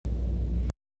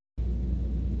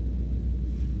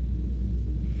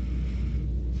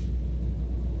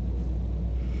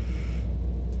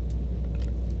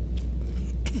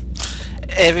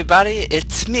Hey everybody,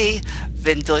 it's me,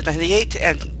 Vindilly98,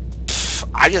 and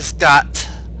I just got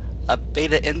a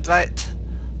beta invite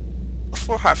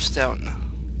for Hearthstone.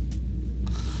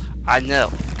 I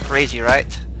know, crazy, right?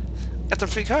 Got some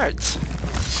free cards.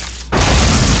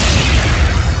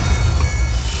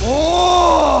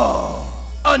 Oh,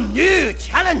 a new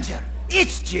challenger.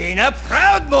 It's Jaina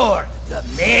Proudmore, the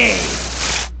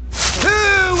Mage.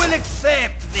 Who will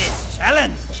accept this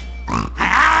challenge?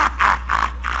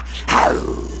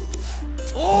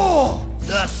 Oh,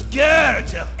 the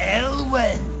Scourge of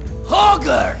Elwyn,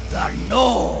 Hogger the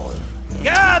Knoll.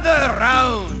 Gather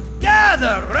round,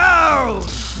 gather round.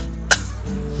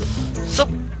 So,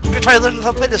 I'm gonna try to learn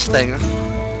how to play this thing,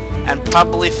 and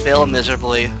probably fail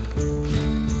miserably.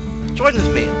 Join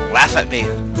with me, laugh at me.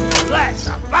 Let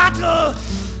the battle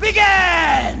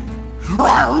begin!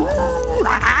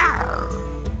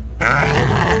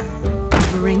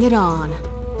 Bring it on.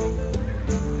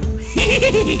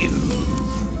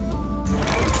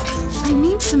 I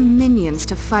need some minions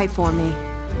to fight for me.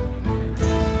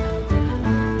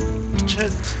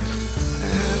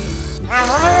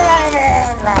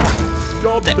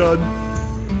 Job done.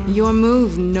 Your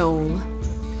move, Noel.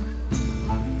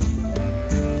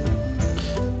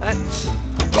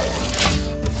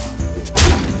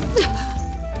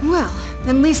 Well,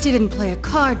 at least he didn't play a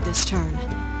card this turn.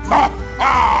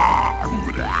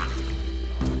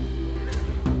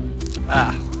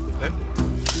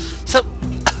 So,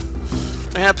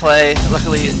 I'm gonna play.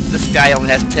 Luckily, this guy only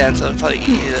has 10, so it's probably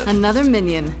easy Another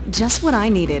minion. Just what I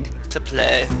needed. to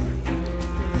play.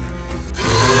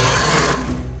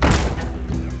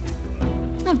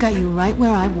 I've got you right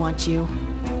where I want you.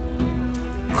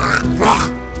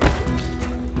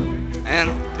 And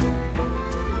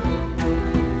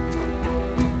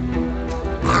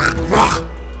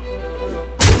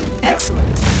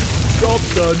Excellent. Job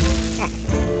done.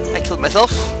 I killed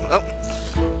myself. Oh.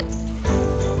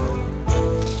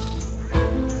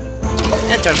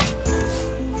 And turn.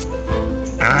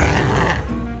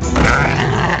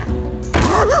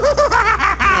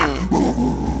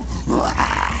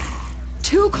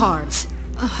 Two cards.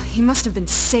 Ugh, he must have been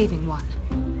saving one.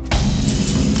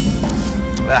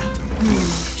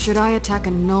 Should I attack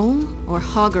a Knoll or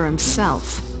Hogger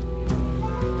himself?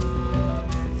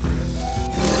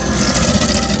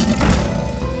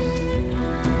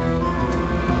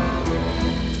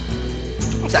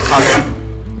 What's that called?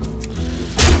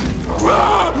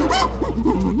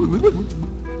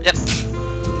 Yep.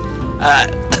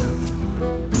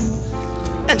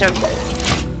 Enter.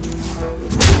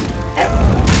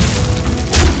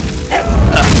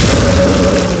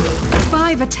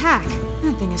 5 attack.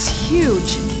 That thing is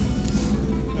huge.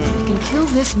 He can kill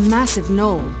this massive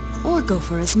Knoll or go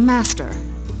for his master.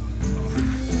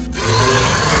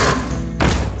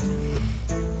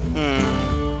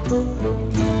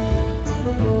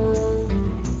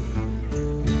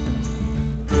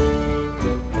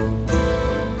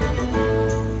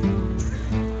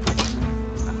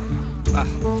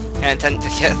 And 10 to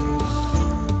hit.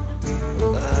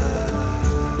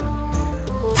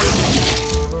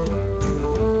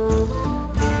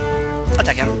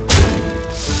 Attack him.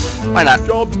 Why not?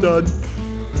 Job's done.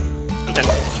 Okay.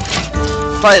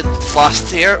 Probably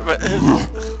lost here, but...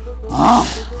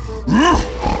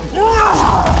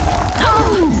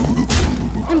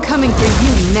 I'm coming for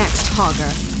you next,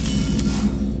 Hogger.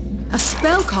 A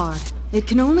spell card. It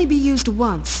can only be used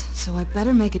once, so I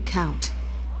better make it count.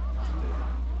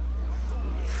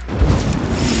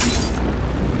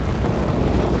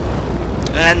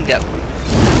 And go.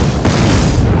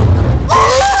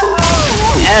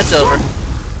 And it's over.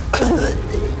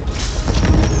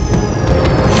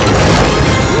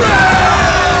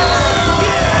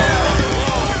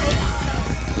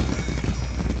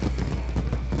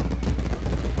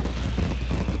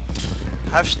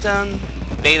 Hearthstone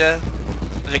beta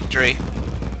victory.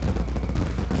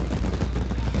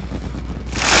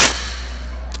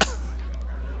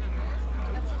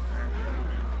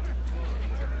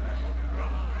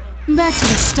 Back to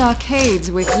the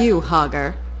stockades with you,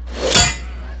 Hogger.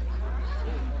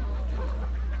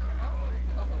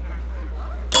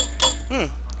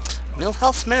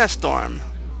 Millhouse Maelstrom.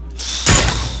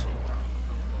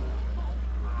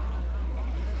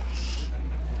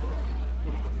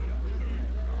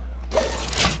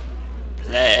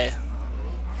 Play.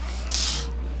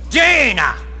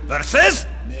 Jaina versus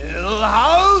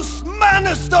Millhouse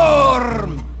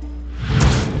Maelstrom.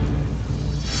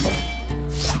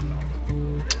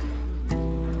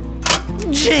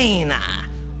 Jaina,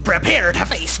 prepare to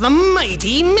face the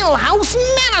mighty Millhouse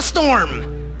Maelstrom.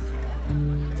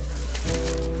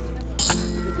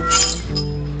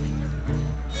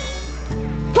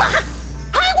 What?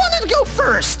 I wanted to go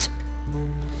first!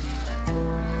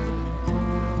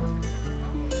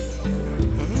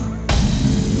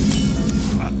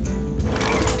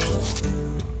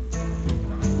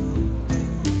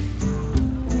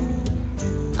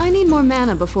 I need more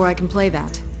mana before I can play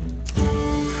that.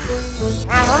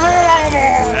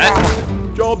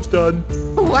 Job's done.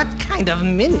 What kind of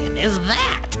minion is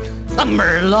that? A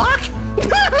Murloc?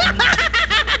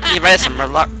 You read some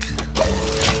Murloc.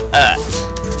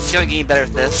 It's gonna get better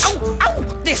at this. Ow! Ow!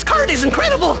 This card is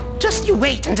incredible! Just you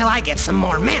wait until I get some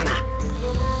more mana.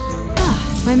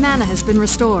 Ah, my mana has been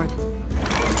restored.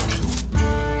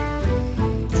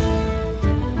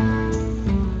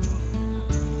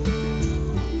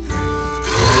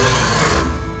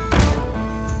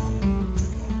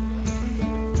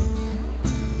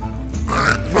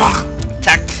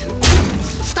 Attack.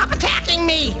 Stop attacking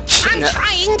me! I'm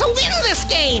trying to win this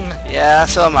game! Yeah,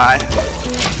 so am I.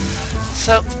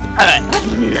 So, alright.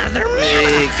 Another mana!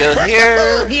 We go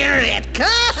here. Here it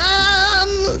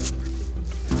comes!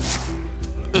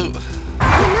 Ooh. You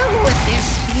know what this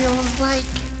feels like?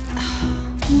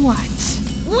 What?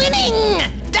 Winning!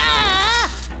 Duh!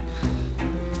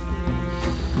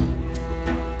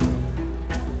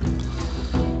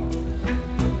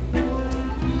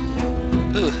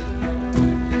 Ooh.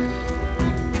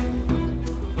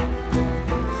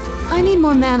 I need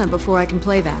more mana before I can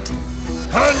play that.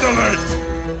 Handle it!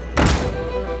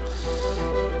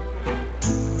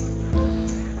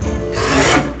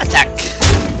 Attack.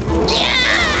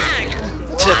 Yeah!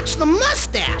 Watch the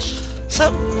mustache!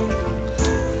 So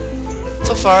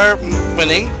far,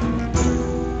 winning.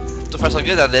 So far, so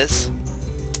good, that is.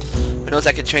 Who knows,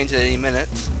 that could change at any minute.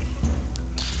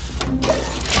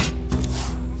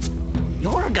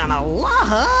 You're gonna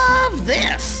love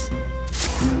this!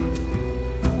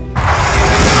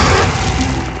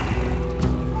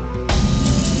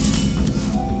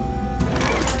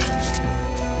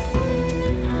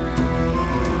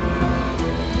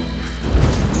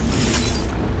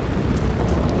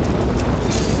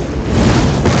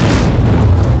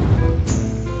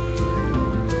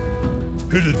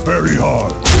 Hit it very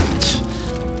hard.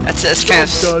 That's it. It's kind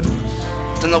Done.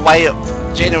 of. Don't know why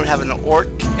Jaden would have an orc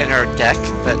in her deck,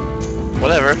 but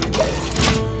whatever.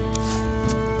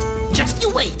 Just you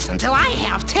wait until I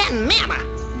have 10 mana!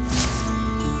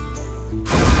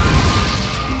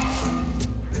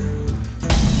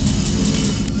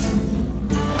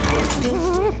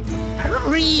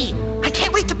 Hurry! I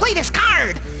can't wait to play this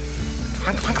card!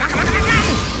 Come on, come on, come on, come on, come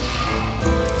on!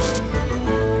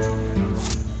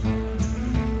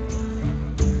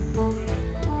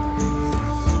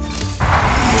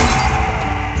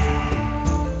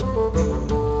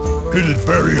 Hit it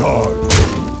very hard.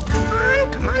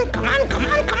 Come on, come on, come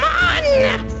on, come on!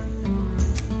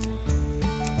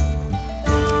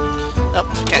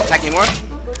 Oh, can't attack anymore.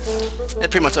 It's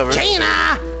pretty much over.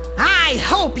 Jaina! I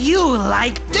hope you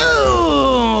like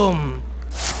Doom!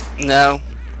 No.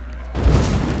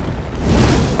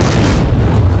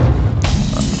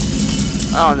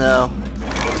 Oh no.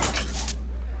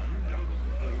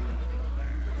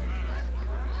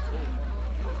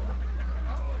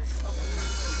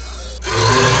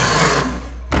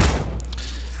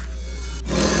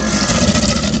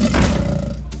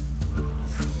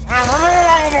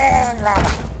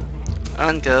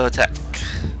 And go attack.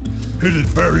 Hit it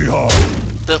very hard.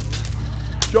 Doop.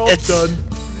 Job's done.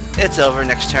 It's over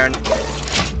next turn.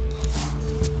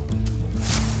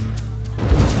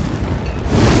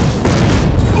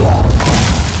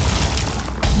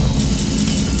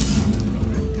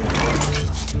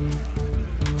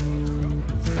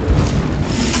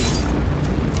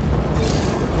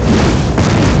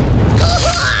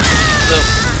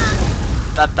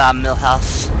 That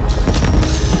Millhouse.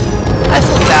 I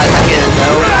feel bad not getting a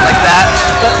gnome like that.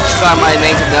 That's not my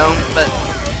main gnome, but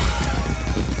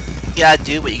you gotta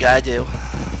do what you gotta do.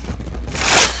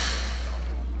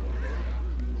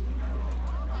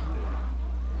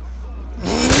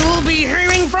 You'll be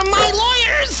hearing from my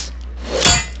lawyers!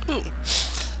 Ooh.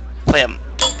 Play him.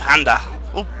 Panda.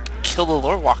 Ooh, kill the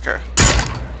Lore Walker.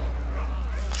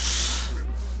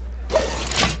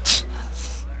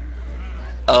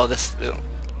 Oh, this.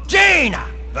 Jaina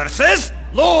versus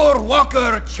Lore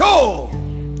Walker Cho.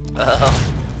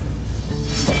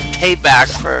 Payback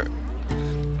for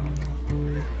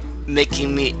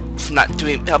making me, for not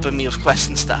helping me with quests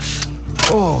and stuff.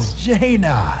 Oh,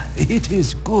 Jaina, it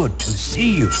is good to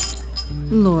see you.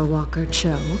 Lore Walker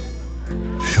Cho.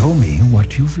 Show me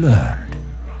what you've learned.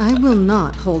 I will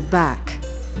not hold back.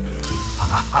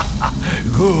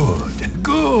 Good,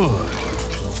 good.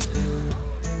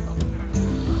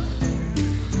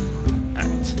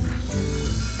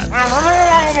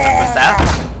 With that.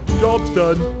 Job's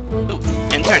done. Ooh,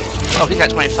 in turn. Oh, he got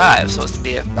 25, so it's to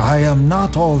be a... I am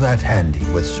not all that handy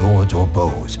with swords or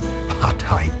bows, but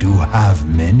I do have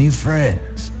many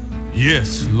friends.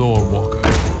 Yes, Lord Walker.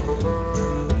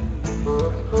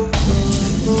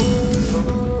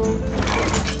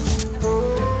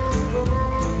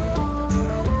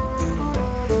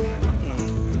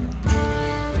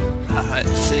 Alright,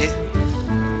 let's see.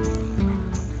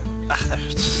 Ah,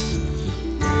 there's...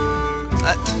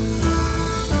 That.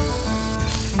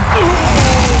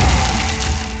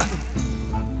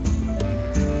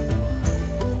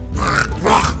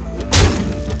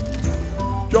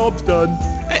 Job's done.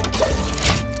 Hey.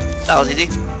 That was easy.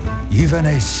 Even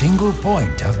a single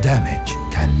point of damage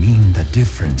can mean the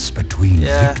difference between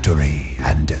victory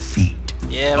and defeat.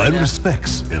 Yeah, My we know.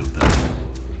 respects, Elder.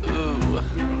 Ooh.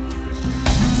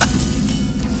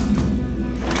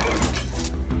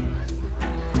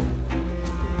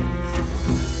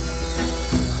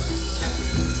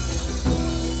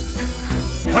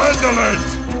 Handle it!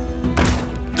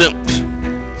 Boom.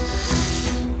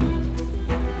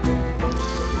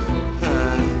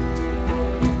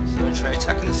 So we try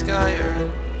attacking this guy, or...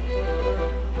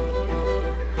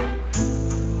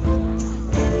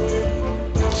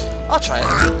 I'll try it.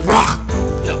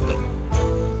 Yep.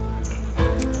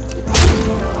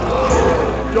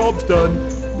 Job's done.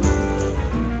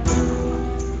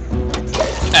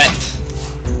 Alright.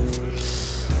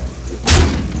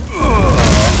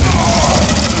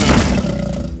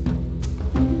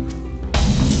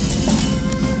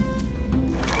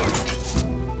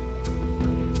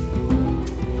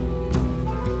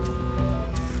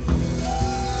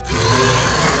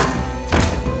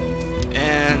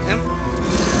 And him.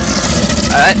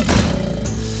 Alright.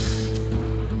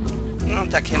 I'll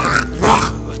attack him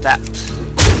with that.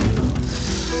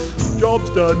 Job's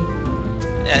done.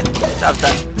 Yeah, job's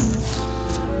done.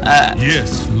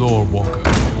 Yes, Lord Walker.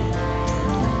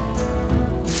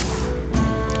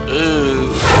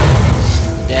 Ooh.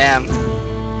 Damn.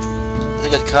 That's a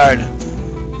good card.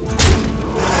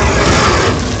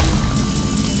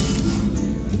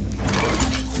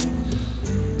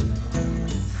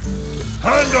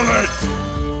 Handle it!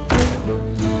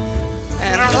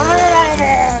 And...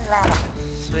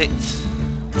 Sweet.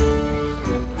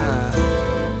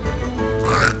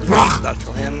 Not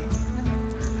kill him.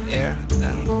 Here,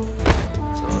 then.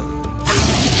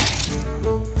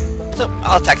 So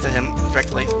I'll attack him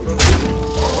directly.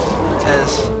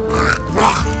 Because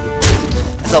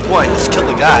that's the point, just kill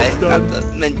the guy, not the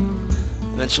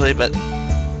eventually, but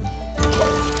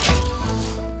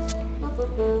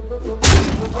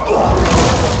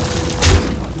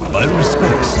My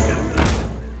respects, Elder.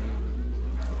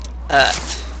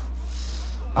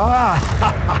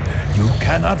 You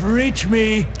cannot reach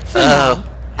me. oh.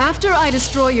 After I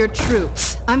destroy your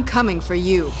troops, I'm coming for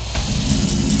you.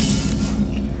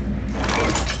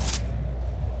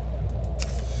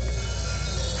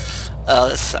 Oh,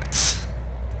 this sucks.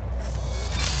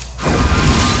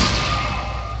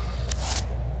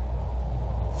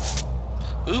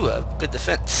 Ooh, a good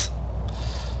defense.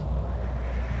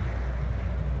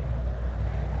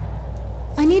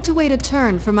 I need to wait a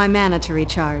turn for my mana to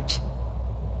recharge.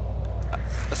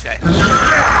 This guy.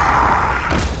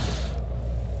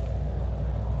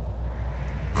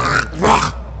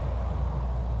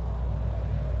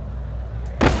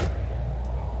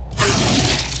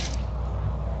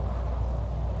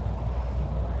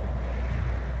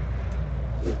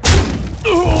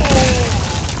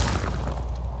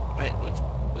 Wait,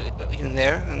 we in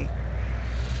there and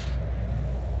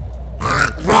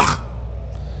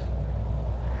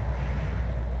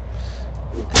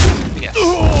yeah.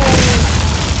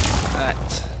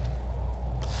 Alright.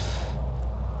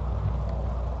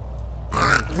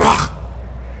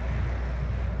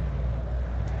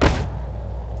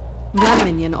 That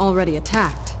minion already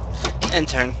attacked. End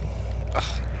turn. Ugh.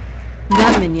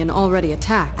 That minion already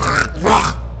attacked.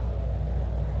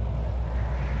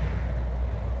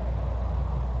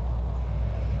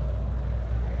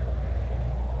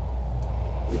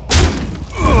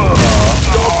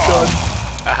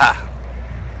 Aha.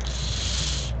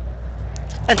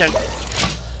 End turn.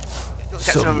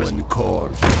 Someone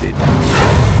called for dinner.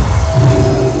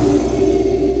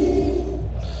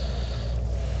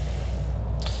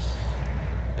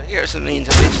 Here's some means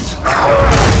at least. I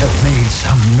have made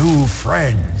some new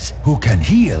friends who can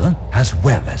heal as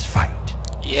well as fight.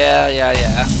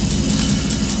 Yeah.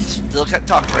 Still can't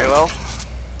talk very well.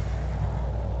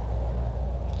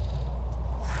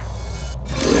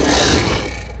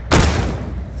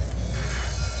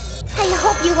 I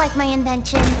hope you like my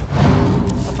invention.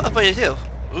 What do you do?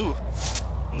 Ooh.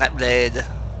 That blade.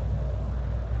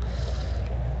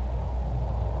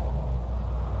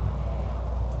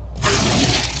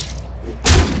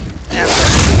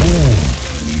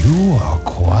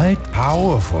 quite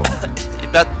powerful.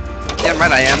 But damn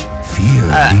right I am. Fear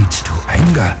leads to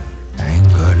anger.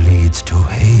 Anger leads to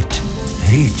hate.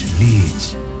 Hate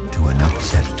leads to an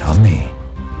upset tummy.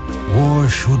 War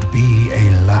should be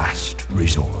a last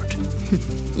resort.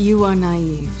 You are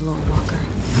naive, Lord Walker.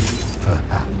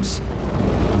 Perhaps.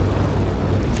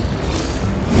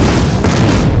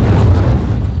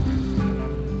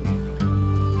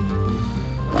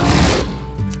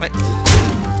 Wait.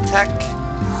 Attack.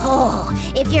 Oh,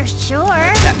 if you're sure.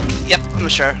 Attack. Yep, I'm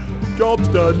sure. Job's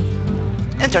done.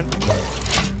 And turn.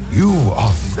 You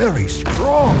are very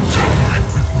strong.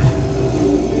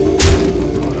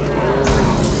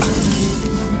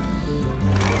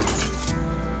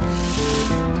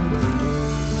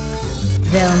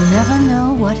 They'll never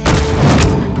know what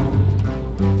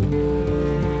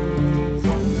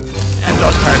And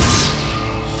those cards.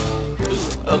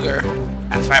 Ooh, Ogre.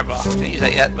 And Fireball. Can't use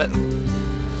that yet, but...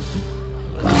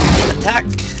 Attack.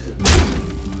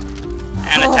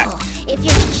 And attack. Oh, if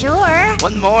you're sure.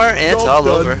 One more and it's all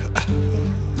Done. over.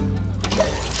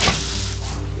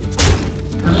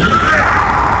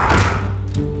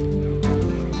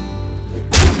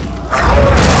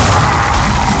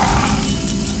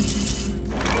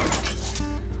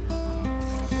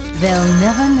 They'll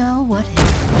never know what hit.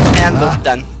 And both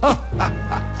done.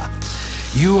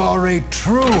 You are a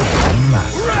true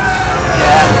master.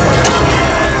 Yeah.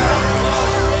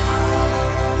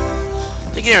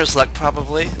 Beginner's luck,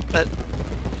 probably, but...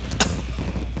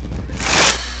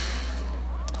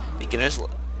 Beginner's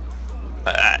luck.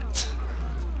 Alright.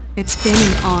 It's been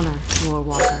an honor, Lord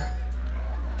Walker.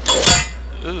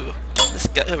 Ooh. This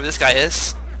guy, whoever this guy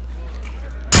is.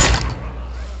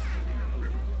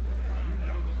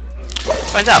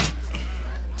 Let's find out.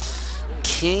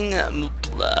 King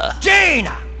Mukla.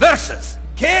 Jaina versus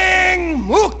King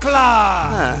Mukla!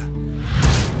 Huh.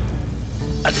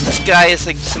 I think this guy is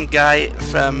like some guy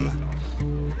from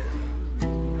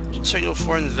Circle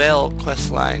Foreign Veil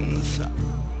quest lines.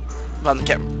 But I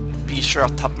can't be sure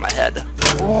off the top of my head.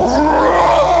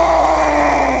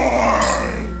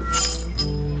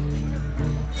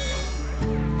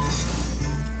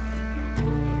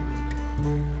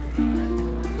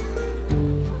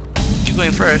 You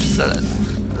going first?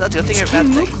 That's a good thing or a bad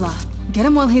King thing? Mukla. Get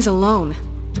him while he's alone.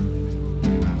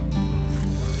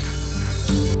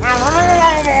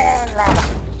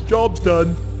 Job's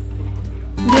done.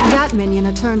 Give that minion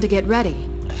a turn to get ready.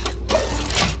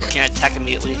 Can't attack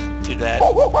immediately. Too bad.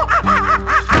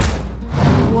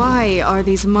 Why are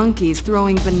these monkeys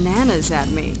throwing bananas at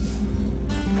me?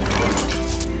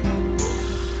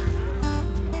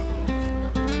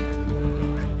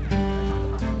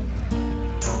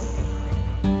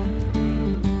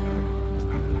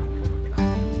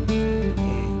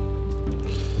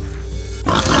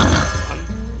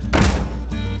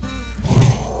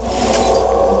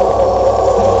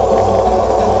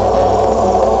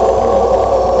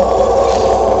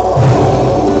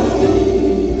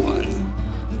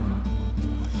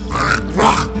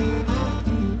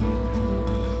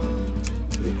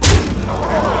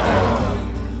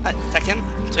 Attack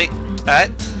him. Sweet.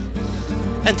 Alright.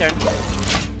 And turn.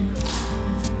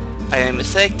 I made a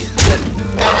mistake.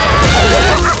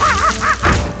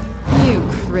 You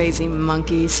crazy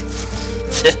monkeys.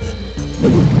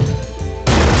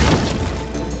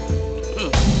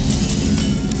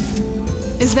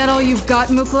 Is that all you've got,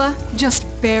 Mukla? Just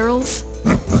barrels?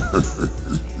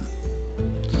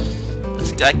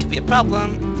 This guy could be a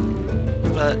problem,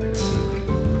 but...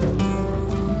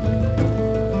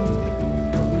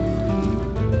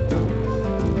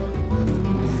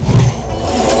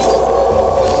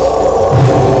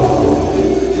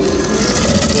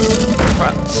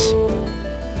 Fronts.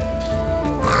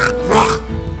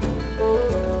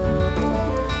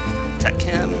 Attack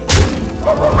him.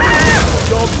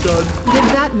 Job's done. Give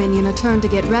that minion a turn to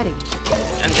get ready.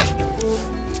 And go.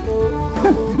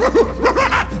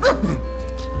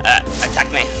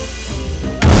 Attack me.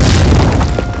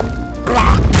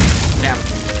 Damn.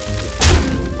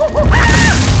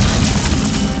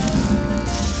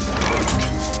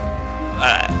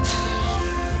 Alright.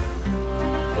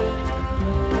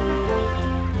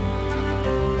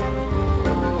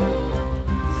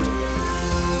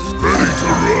 Ready to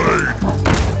ride.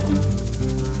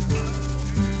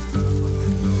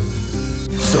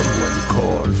 Someone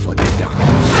call for the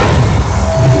doctor.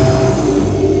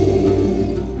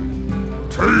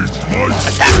 Taste my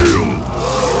steel.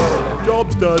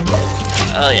 Job's done.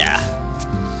 Oh yeah.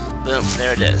 Boom,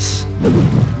 there it is.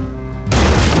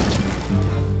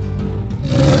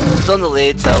 Still in the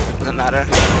lead, so it doesn't matter.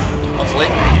 Hopefully.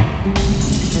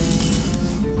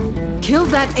 Kill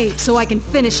that ape so I can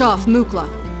finish off Mukla.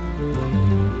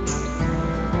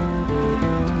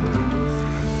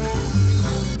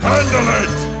 Handle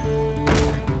it!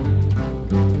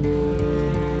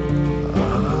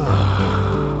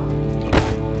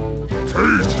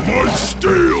 Taste my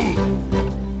steel!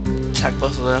 Attack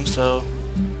both of them, so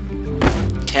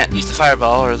can't use the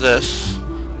fireball or this.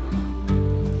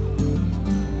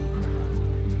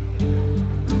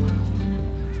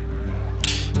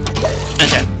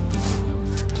 Okay.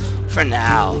 For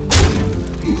now.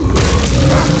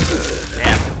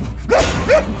 Damn.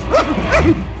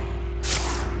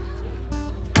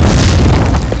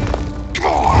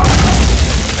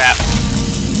 Crap.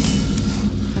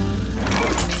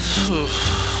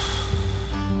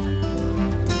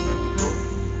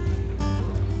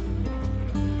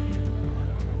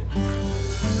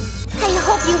 I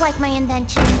hope you like my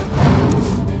invention.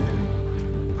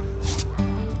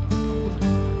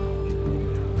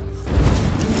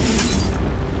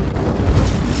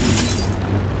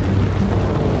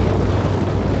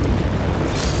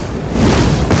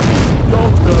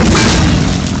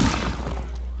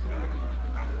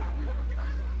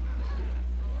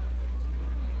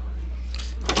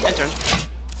 My turn.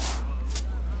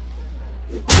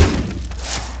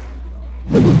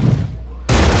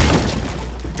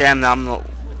 Damn, now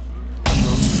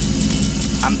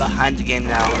I'm behind the game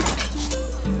now.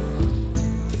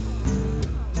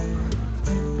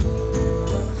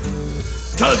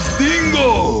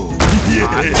 Tadingo!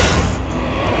 Yes!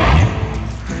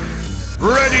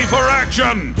 Ready for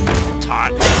action!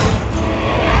 Taunt.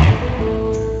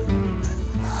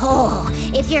 Oh,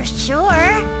 if you're sure.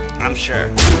 I'm sure.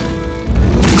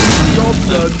 Job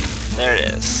done. There it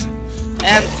is.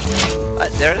 And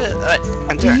there it is.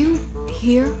 I'm Do turn. you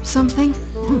hear something?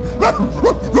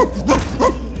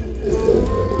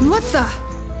 What the?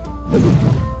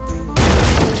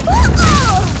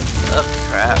 Oh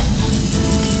crap.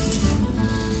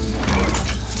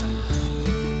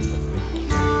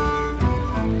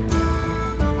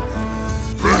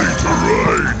 Ready to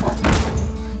ride!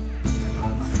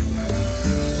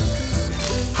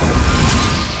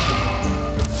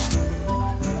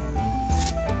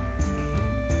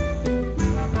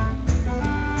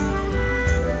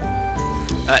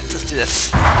 Alright, let's do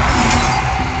this.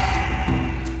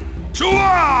 To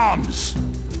arms!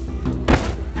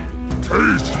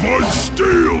 Taste my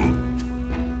steel!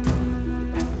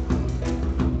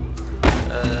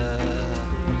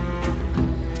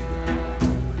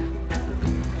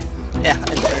 Yeah,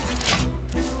 I turn.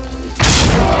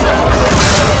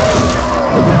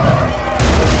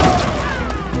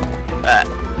 Alright.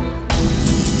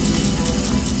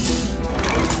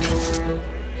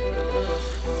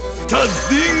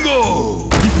 Tadingo!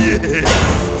 Yes!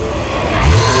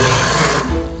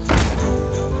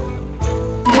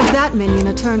 Give that minion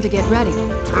a turn to get ready.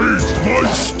 Taste my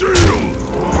steel!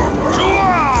 To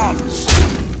arms!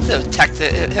 Could have attacked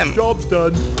him. Job's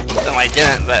done. No, I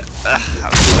didn't, but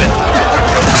I'll do it.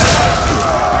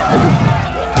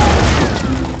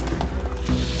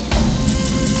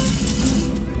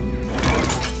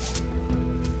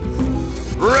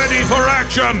 Ready for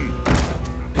action!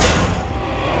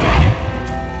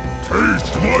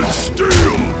 Taste my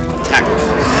steel! Attack.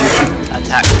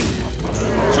 Attack.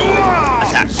 To arms!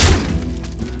 Attack.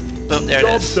 Boom, there it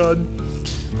Job's is. done.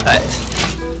 Alright.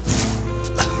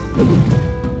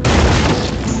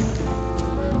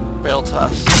 Real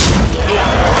tough.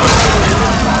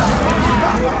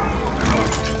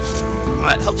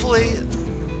 Alright, hopefully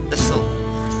this will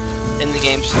end the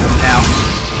game now.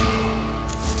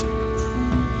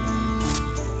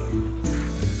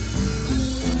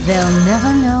 They'll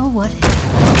never know what hit.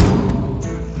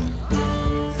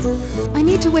 I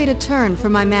need to wait a turn for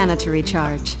my mana to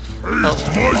recharge. Oh.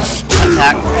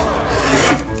 Attack.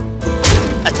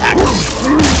 Attack.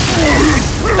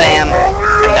 Bam.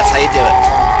 And that's how you do it.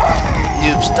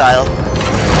 Noob style.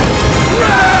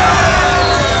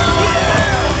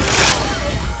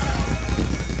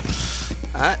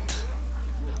 Alright.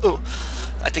 Ooh.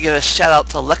 I'd like to give a shout out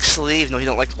to Lexley, even though he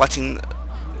don't like watching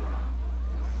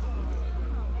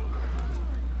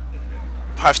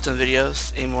Hearthstone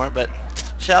videos anymore, but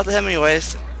shout out to him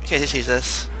anyways, in case he sees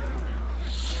this.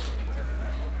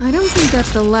 I don't think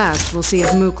that's the last we'll see of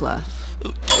Mukla.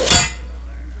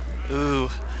 Ooh,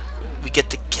 we get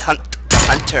to hunt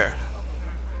Hunter.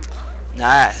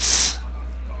 Nice.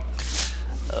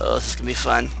 Oh, this is gonna be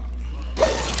fun.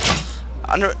 I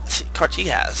wonder what card he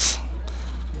has.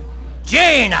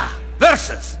 Jaina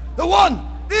versus the one,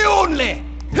 the only,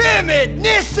 Hermit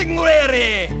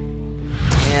Nisingwary!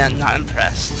 Man, not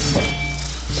impressed.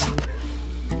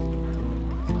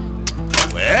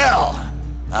 Well,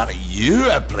 are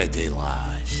you a pretty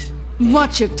lass?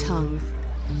 Watch your tongue.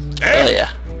 Oh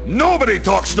yeah. Nobody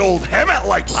talks to old Hemet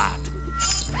like that!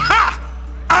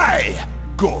 I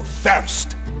go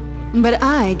first. But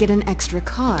I get an extra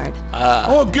card.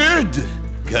 Oh, good.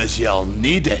 Because you'll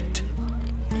need it.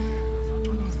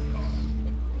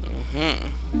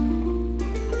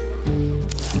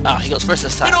 Oh, he goes first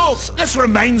this time. You know, this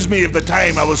reminds me of the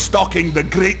time I was stalking the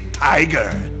great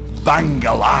tiger,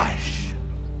 Bangladesh.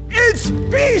 It's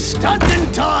beast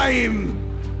hunting time!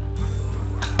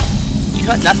 You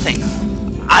got nothing.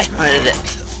 I hunted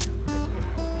it.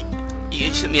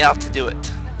 You sent me out to do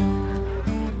it.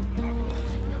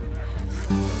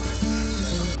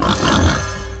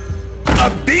 A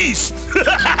beast?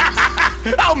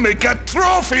 I'll make a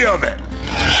trophy of it!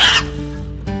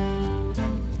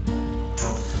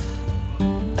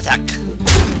 Attack.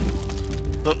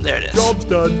 Boom, there it is. Job's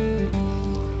done.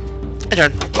 My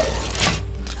turn.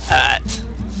 Alright.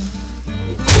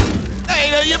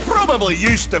 Hey, now you're probably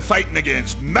used to fighting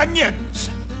against minions.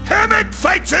 Hermit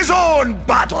fights his own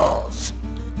battles!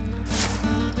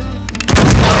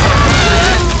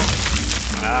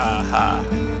 Aha.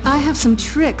 I have some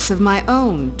tricks of my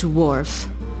own, dwarf.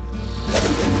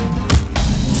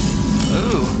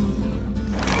 Ooh.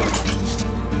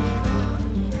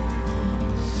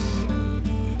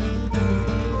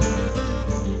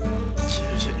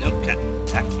 Nope, can't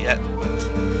attack yet.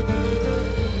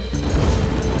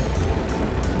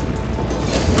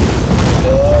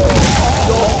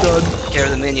 Care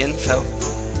of the minion, so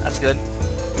that's good.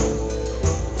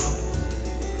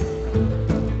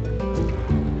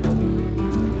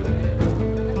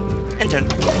 And turn.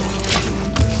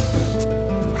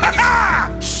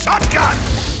 Ha-ha! Shotgun!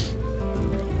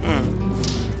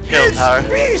 Hero power.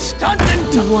 Beast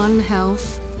hunting! One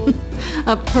health.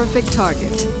 A perfect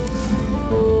target.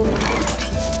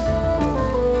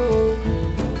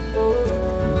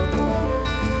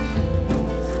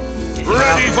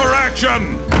 Ready for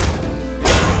action!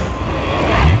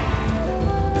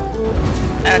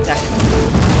 And attack.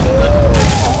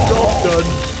 Job done.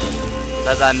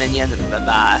 Bye bye minion. Bye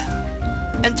bye.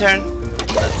 And turn.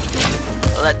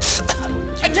 Let's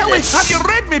And tell me, have you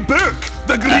read me book,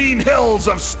 The Green Hills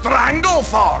of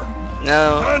Stranglethorn?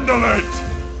 No, Handle it!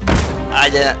 I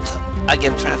didn't. I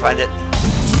kept trying to find it.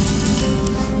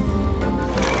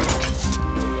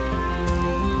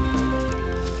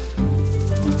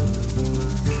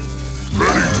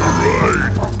 Ready to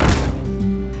ride!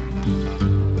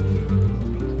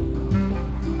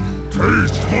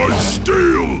 Taste my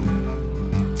steel!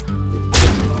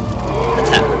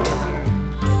 Attack.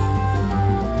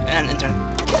 And enter.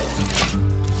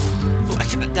 Ooh, I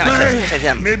can't. Damn, I can't hit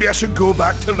him. Maybe I should go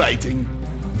back to writing.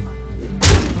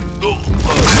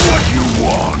 What you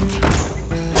want?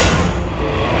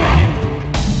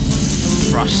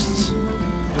 Frosts.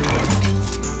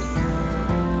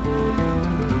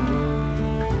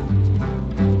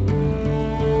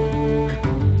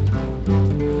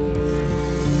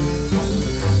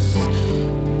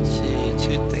 See,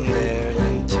 2 thing there,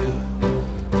 then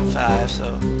 2, 5. So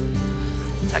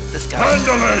attack this guy,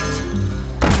 Handle it!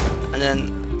 and then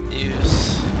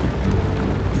use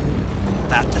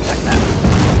that to attack that.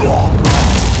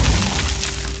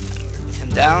 Him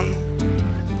down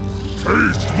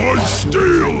Taste my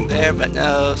steel! there, but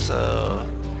no. So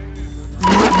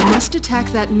I must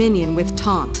attack that minion with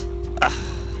taunt.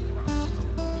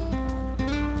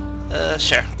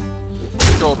 sure.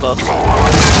 Duel both.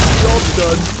 Job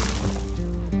done.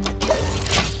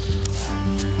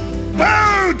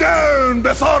 Bow down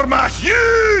before my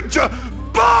huge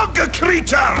bog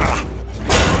creature!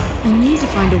 I need to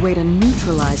find a way to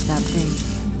neutralize that thing.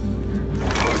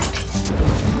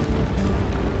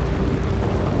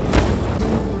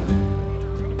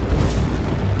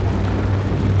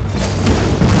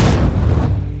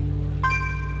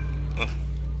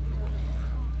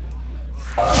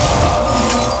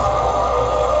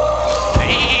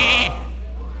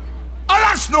 Oh,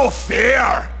 that's no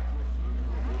fair!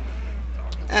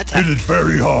 Attack. Hit it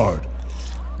very hard.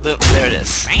 Boom, there it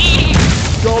is.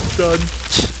 Job done.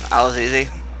 That was easy.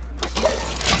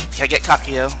 Can I get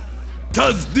Kakio?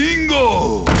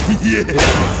 Tazdingo! Yes!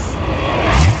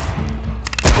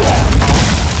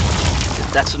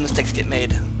 That's when mistakes get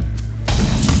made.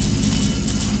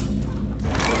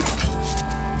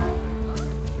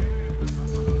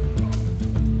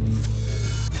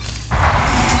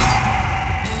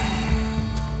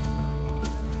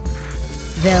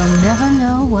 They'll never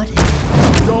know what hit.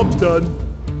 Job done.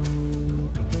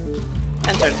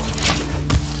 And turn.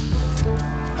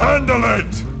 Handle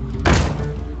it!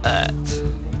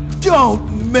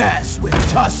 Don't mess with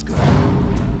Tusker!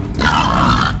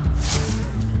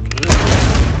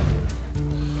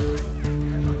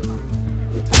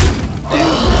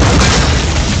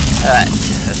 Alright,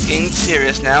 it's getting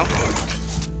serious now.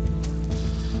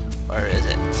 Or is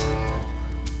it?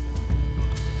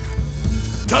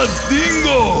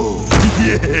 Tadingo!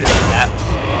 Yeah! That.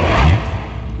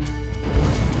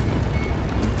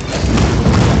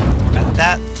 Got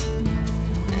that.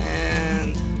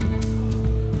 And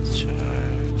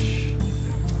charge.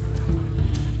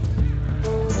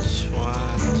 1,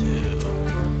 2,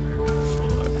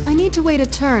 4. I need to wait a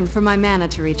turn for my mana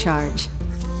to recharge.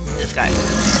 This guy.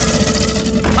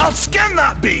 I'll skin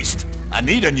that beast! I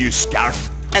need a new scarf.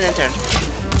 And then turn.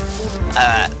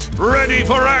 Alright. Ready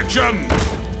for action!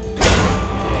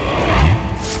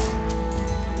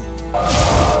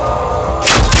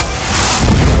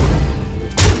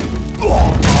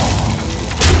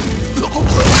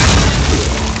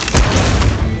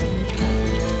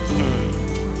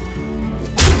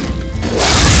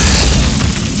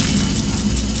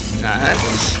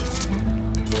 Nice.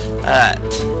 Alright.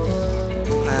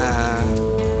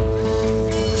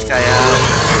 This guy out.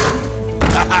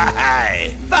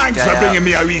 Hey, thanks for bringing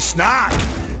me a wee snack!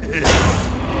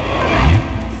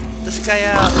 This guy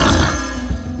out.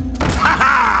 Ha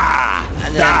ha!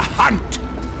 And The then hunt!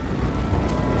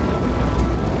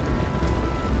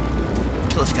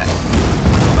 kill this guy.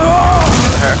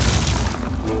 Her.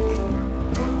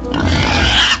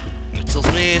 It kills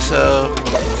me, so...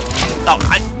 Oh,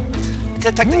 I can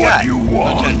attack the guy. What you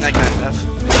want? Okay, that kind of stuff.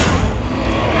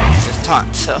 It's just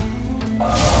taunt, so...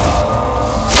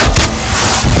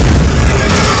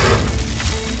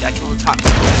 Gotta kill the taunt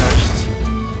first.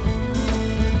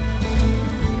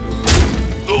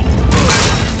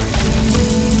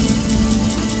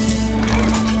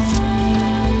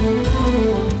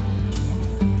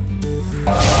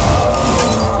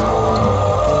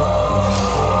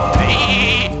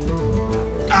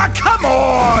 Ah, come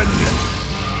on!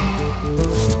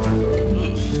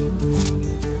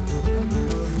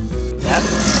 That.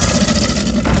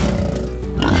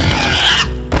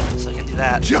 So I can do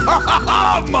that.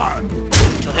 Man!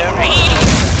 Kill him.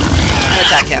 And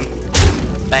attack him.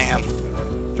 Bam.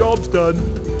 Job's done.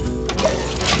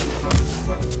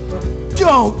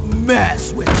 Don't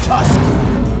mess with Tusk.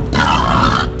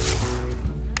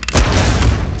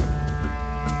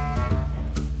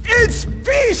 It's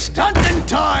beast hunting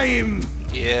time!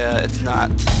 Yeah, it's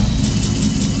not.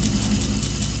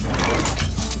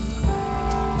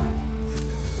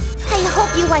 I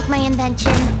hope you like my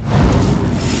invention.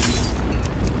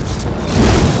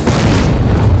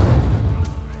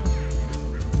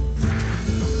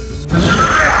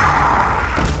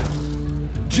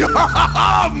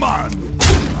 Man!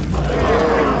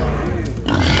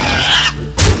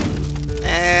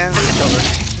 And it's over.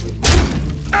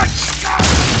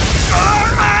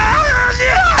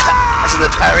 So the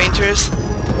Power Rangers,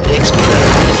 they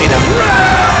explain them.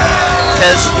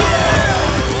 Because,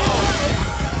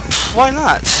 why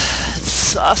not?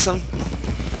 It's awesome.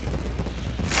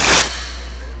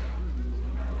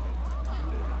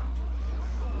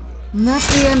 And that's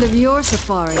the end of your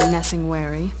safari,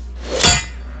 Nessingwary.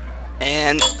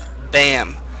 And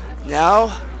bam.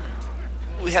 Now,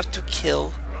 we have to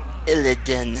kill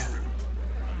Illidan.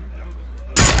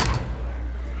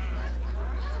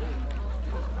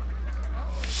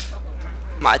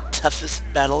 My toughest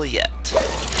battle yet.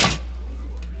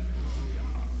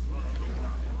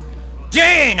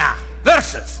 Jaina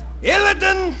versus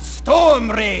Illidan Storm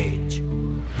Rage.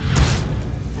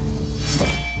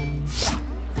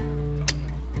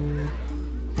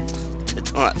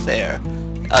 It's not fair.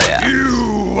 Oh yeah.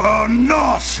 You are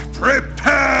not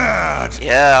prepared!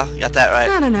 Yeah, you got that right.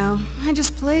 I don't know. I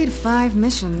just played 5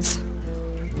 missions.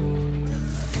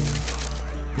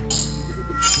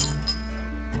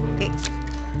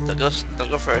 Don't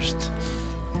go first.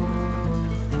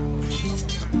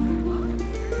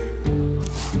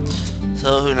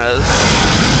 So who knows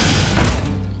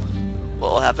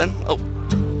what will happen? Oh.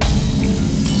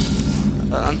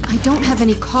 I don't have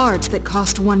any cards that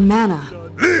cost 1 mana.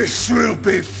 This will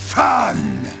be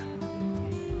fun!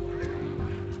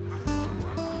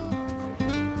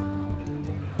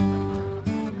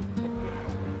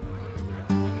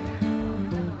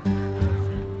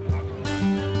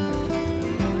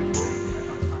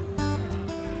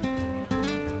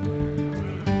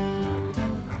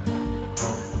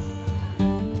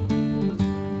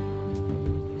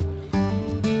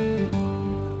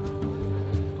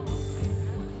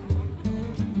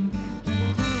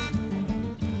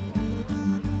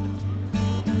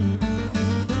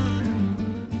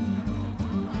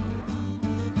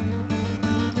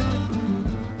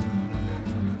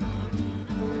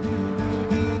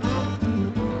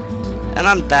 And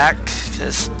I'm back,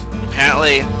 because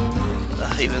apparently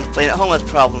I've been playing at home with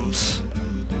problems.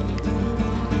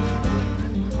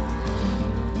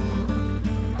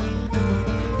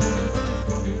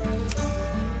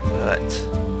 but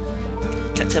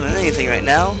can't tell me anything right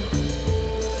now.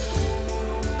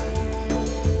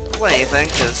 Play anything,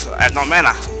 because I have no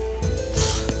mana.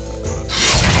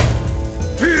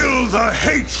 Feel the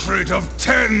hatred of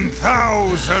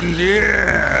 10,000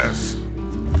 years!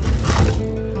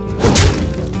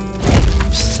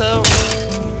 So...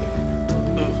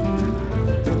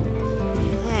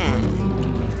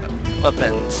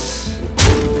 Weapons.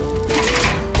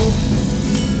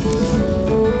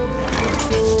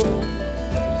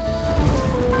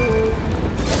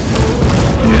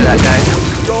 Hear that guy.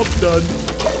 Job done.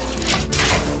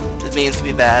 It means to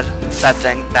be bad. Bad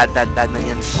thing. Bad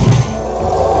minions. Stare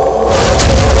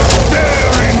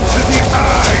into the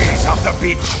eyes of the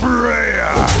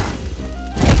betrayer!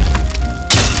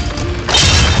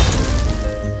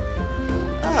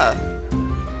 Ah.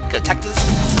 Good attack this.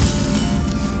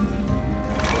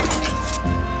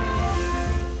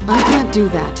 I can't do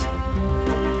that.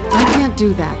 I can't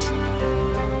do that.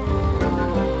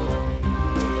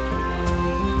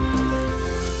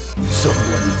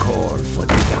 Someone call for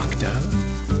the doctor?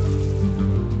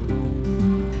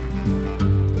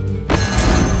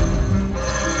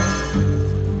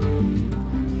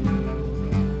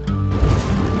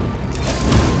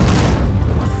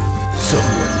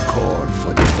 Someone call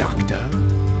for the doctor?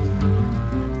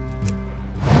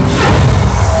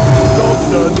 Job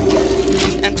done.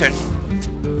 Enter.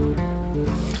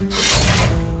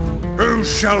 Who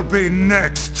shall be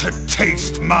next to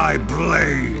taste my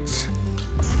blades?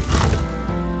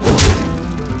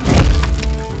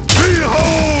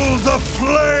 Behold the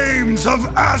flames of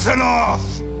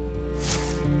Azeroth!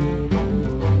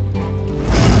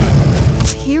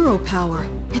 It's hero power.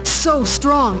 It's so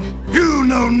strong. You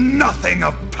know nothing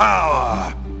of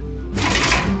power!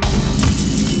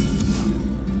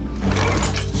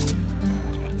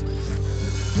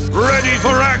 Ready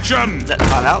for action! Is that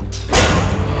not out?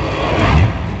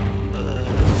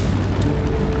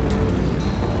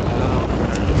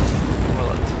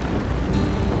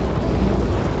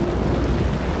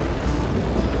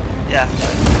 Yeah.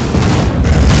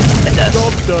 It does.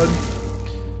 Job done.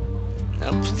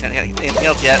 Nope, can't get anything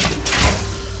else yet.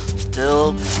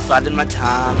 Still biding my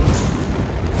time.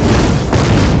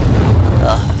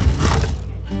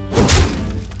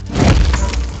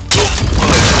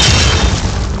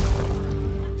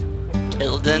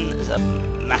 Illidan is a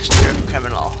master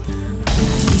criminal.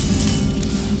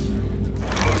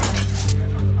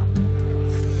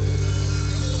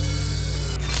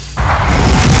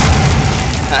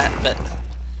 But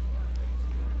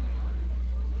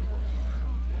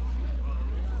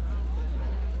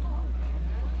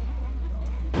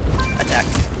attack.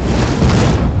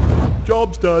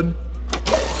 Job's done.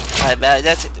 I bet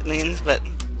that's what it means, but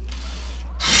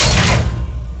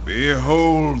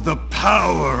Behold the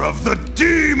power of the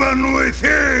demon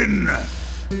within!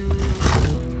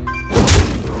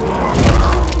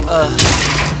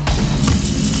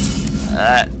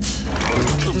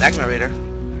 ooh, Magma Raider.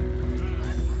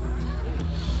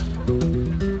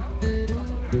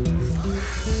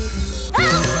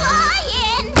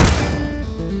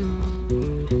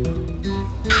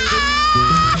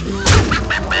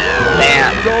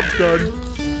 Damn. Job's done.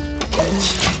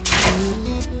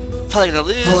 Probably gonna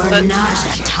lose, For but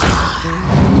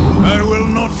I will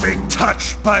not be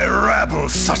touched by rabble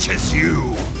such as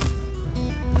you.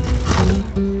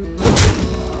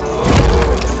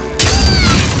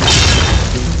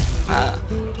 I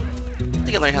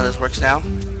think I learned how this works now.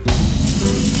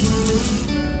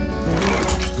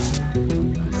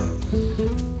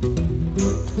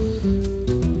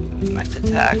 Nice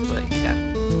attack, but you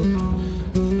can't.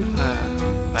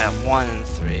 I have 1 and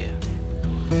 3.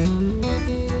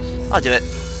 I'll do it.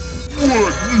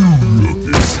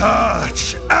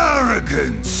 Such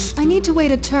arrogance! I need to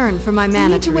wait a turn for my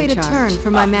mana to recharge.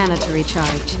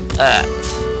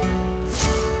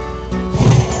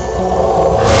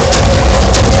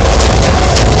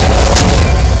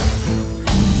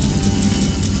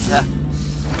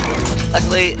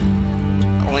 Luckily,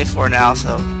 only 4 now,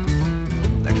 so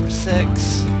back for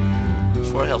 6.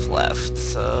 4 health left,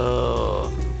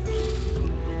 so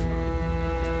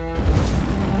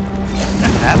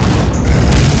that can happen.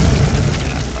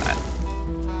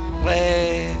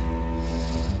 Way.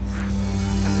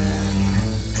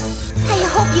 And then I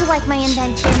hope you like my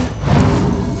invention.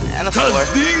 and a 4.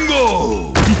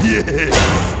 Bingo! Yes!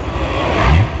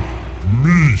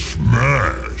 Me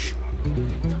smash!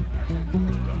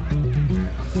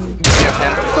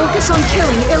 Focus on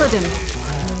killing Illidan.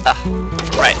 Ah,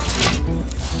 right.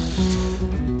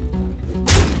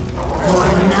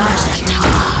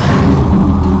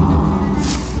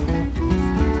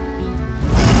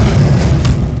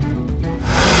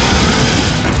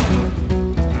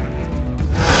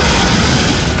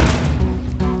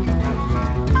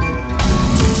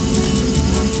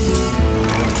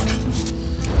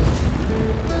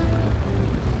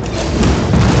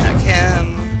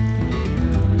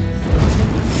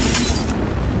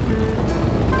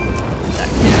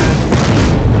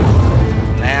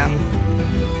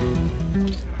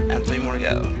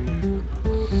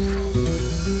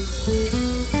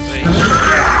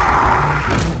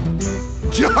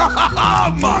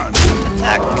 Man!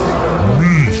 Attack.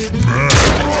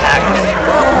 Attack.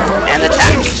 And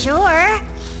attack. Sure.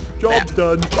 Job's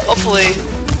done. Hopefully,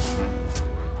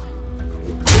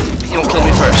 he won't kill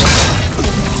me first.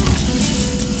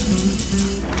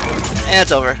 And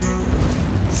it's over.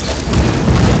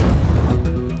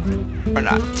 Or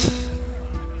not.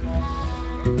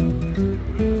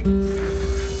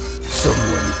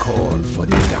 Someone call for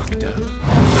the doctor.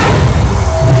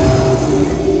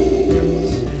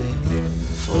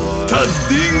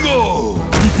 Tazdingo!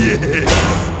 Yes!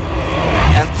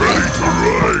 And Ready to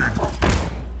ride!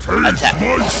 Taste Attack.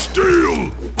 my steel!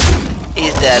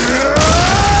 he's dead.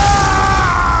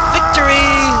 Victory!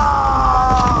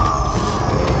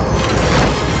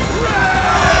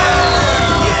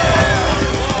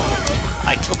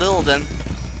 I killed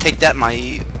Illidan. Take that, my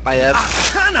Ev. I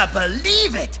cannot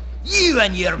believe it! You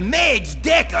and your Mage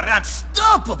deck are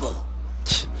unstoppable!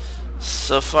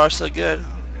 So far, so good.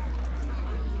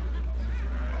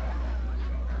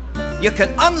 You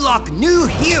can unlock new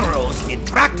heroes in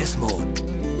practice mode.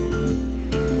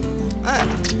 Ah.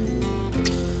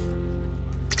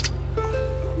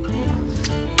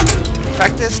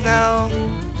 Practice now.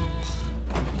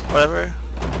 Whatever.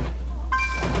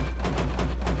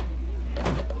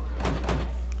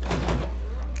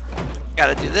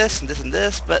 Gotta do this and this and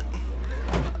this, but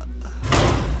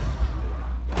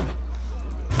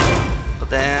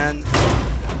then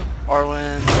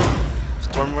Orwin,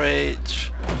 Storm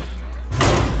Rage,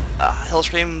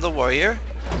 Hellscream the Warrior,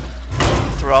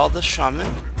 Thrall the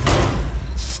Shaman,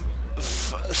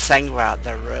 Sangra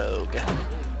the Rogue,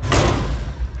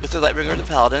 Luther Lightbringer the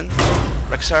Paladin,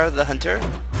 Rexar the Hunter,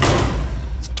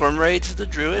 Storm Rage the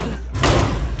Druid,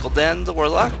 Gul'dan the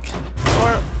Warlock,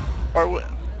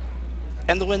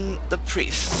 and the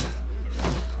Priest.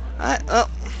 Alright, well,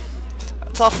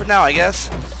 that's all for now, I guess.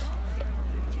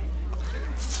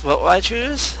 So what will I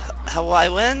choose? How will I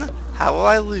win? How will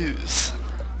I lose?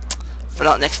 Find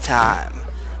out next time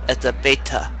as the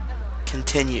beta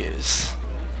continues.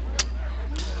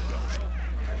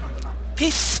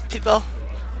 Peace, people,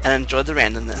 and enjoy the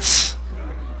randomness.